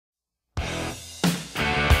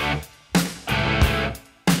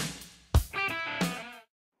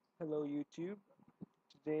Hello YouTube.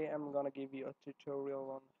 Today I'm gonna give you a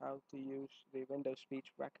tutorial on how to use the Windows speech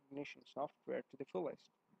recognition software to the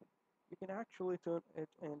fullest. You can actually turn it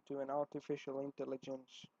into an artificial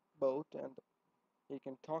intelligence bot and you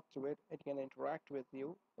can talk to it, it can interact with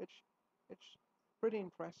you. It's pretty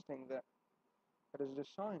interesting that it is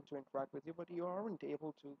designed to interact with you, but you aren't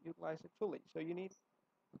able to utilize it fully. So you need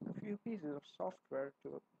a few pieces of software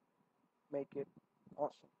to make it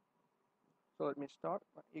awesome. So let me start.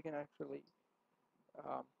 You can actually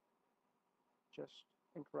um, just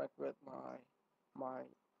interact with my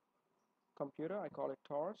computer. I call it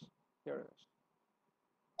Taurus. Here it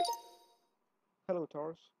is. Hello,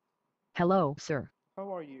 Taurus. Hello, sir.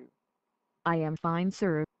 How are you? I am fine,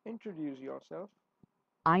 sir. Introduce yourself.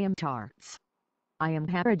 I am Tarts. I am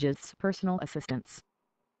Harridge's personal assistant.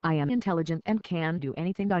 I am intelligent and can do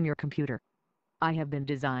anything on your computer. I have been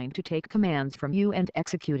designed to take commands from you and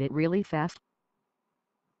execute it really fast.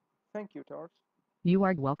 Thank you, Taurus. You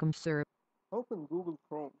are welcome, sir. Open Google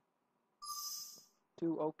Chrome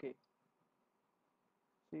to OK.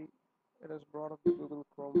 See, it has brought up the Google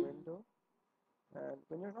Chrome window. And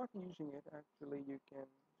when you're not using it, actually, you can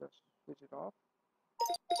just switch it off,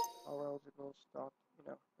 or else it will start,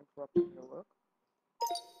 interrupting your work.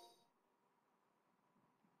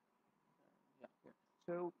 Yeah.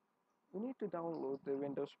 So we need to download the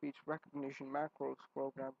Windows Speech Recognition Macros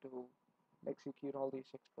program to execute all these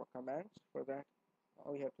extra commands. For that,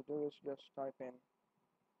 all you have to do is just type in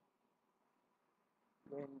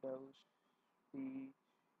Windows Speech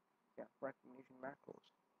Recognition Macros.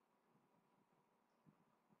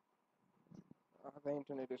 The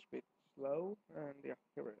internet is a bit slow, and yeah,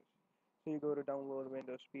 here it is. So you go to download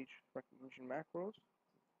Windows Speech Recognition Macros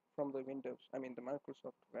from the the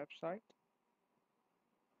Microsoft website.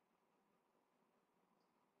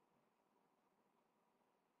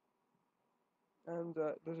 And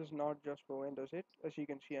this is not just for Windows 8. As you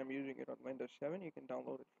can see, I'm using it on Windows 7. You can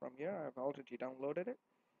download it from here. I've already downloaded it.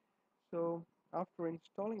 So after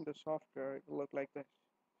installing the software, it will look like this.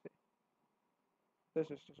 See, this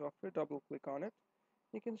is the software. Double click on it.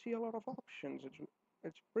 You can see a lot of options.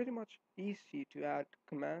 It's pretty much easy to add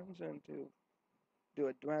commands and to do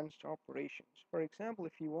advanced operations. For example,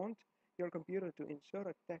 if you want your computer to insert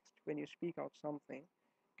a text when you speak out something,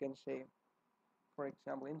 you can say, for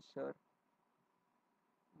example, insert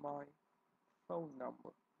my phone number.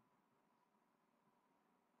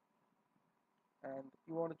 And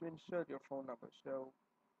you wanted to insert your phone number. So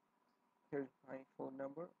here's my phone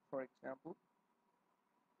number, for example.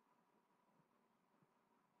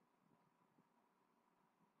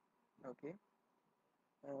 Okay.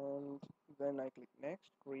 And then I click next,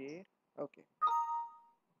 create. Okay.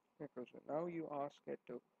 Okay, so now you ask it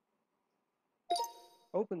to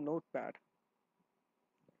open Notepad,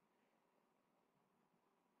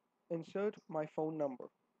 insert my phone number.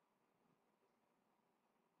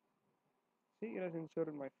 See, it has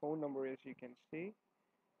inserted my phone number, as you can see.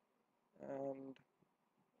 And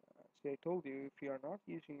see, I told you, if you are not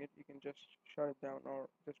using it, you can just shut it down or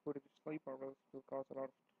just put it to sleep, or else it will cause a lot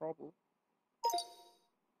of trouble.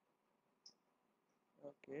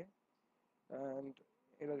 Okay. And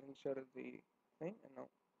it has inserted the thing, and now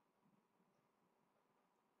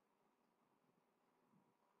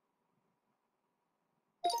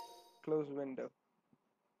close window,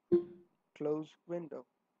 close window,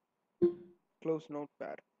 close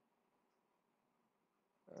Notepad.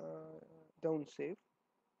 Don't save.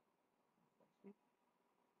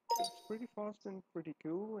 It's pretty fast and pretty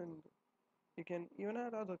cool, and you can even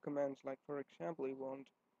add other commands, like for example, you want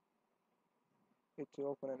it to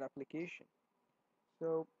open an application.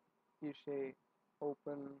 So you say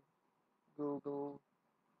open Google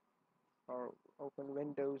or open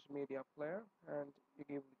Windows Media Player, and you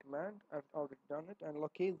give the command. I've already done it, and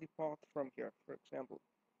locate the path from here. For example,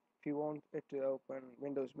 if you want it to open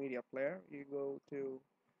Windows Media Player, you go to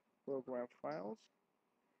Program Files.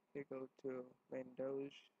 You go to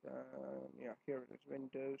Windows, here it is,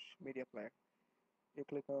 Windows Media Player. You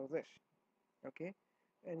click on this, okay,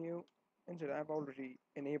 and you enter. I've already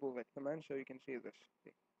enabled that command, so you can see this.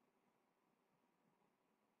 See.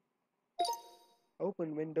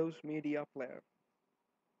 Open Windows Media Player.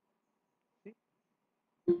 See,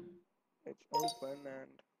 it's open,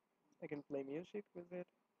 and I can play music with it.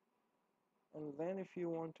 And then if you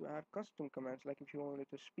want to add custom commands, like if you wanted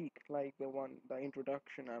to speak, like the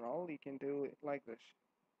introduction and all, you can do it like this.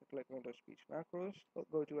 You click Windows Speech Macros,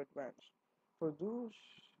 go to Advanced. For those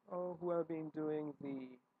who have been doing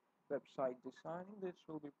the website designing, this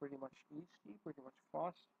will be pretty much easy, pretty much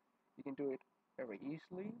fast. You can do it very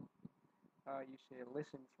easily. You say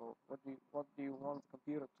listen for. What do you want the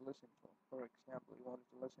computer to listen for? For example, you want it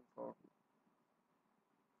to listen for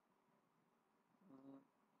mm,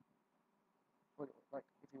 like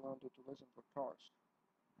if you wanted to listen for TARS.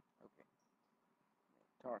 Okay,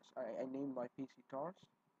 TARS. I named my PC TARS,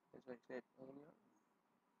 as I said earlier,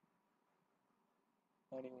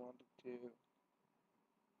 and you wanted to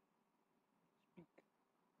speak.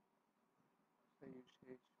 So you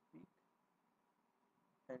say speak,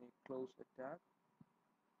 and you close the tab.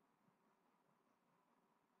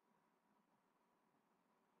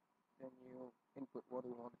 Then you input what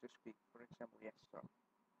you want to speak. For example, yes, sir.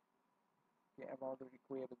 Okay, I've already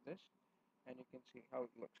created this, and you can see how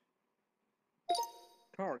it looks.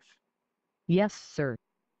 TARS. Yes, sir.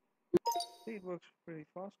 See, it works pretty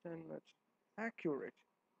fast and it's accurate,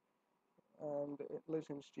 and it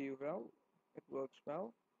listens to you well. It works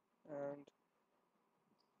well, and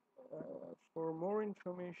for more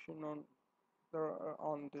information on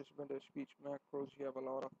on this Windows speech macros, you have a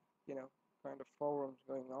lot of kind of forums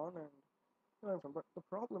going on and learn from. But the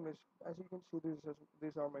problem is, as you can see,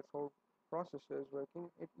 these are my four processors working.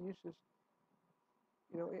 It uses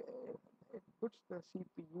it puts the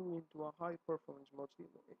CPU into a high performance mode. So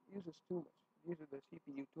it uses too much. It uses the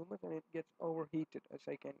CPU too much, and it gets overheated as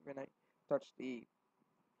I can when I touch the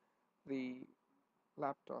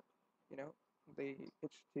laptop. You know,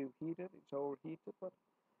 it's too heated. It's overheated, but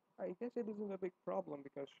I guess it isn't a big problem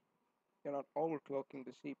because you're not overclocking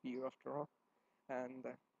the CPU after all. And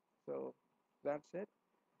so that's it.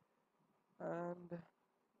 And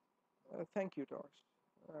thank you, Tars.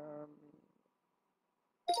 Um,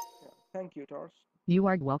 yeah, thank you, Tars. You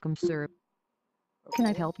are welcome, sir. Can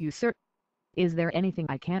I Okay. help you, sir? Is there anything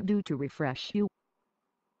I can't do to refresh you?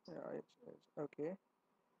 Yeah, it's okay.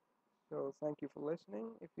 So thank you for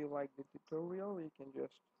listening. If you like the tutorial, you can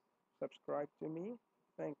just subscribe to me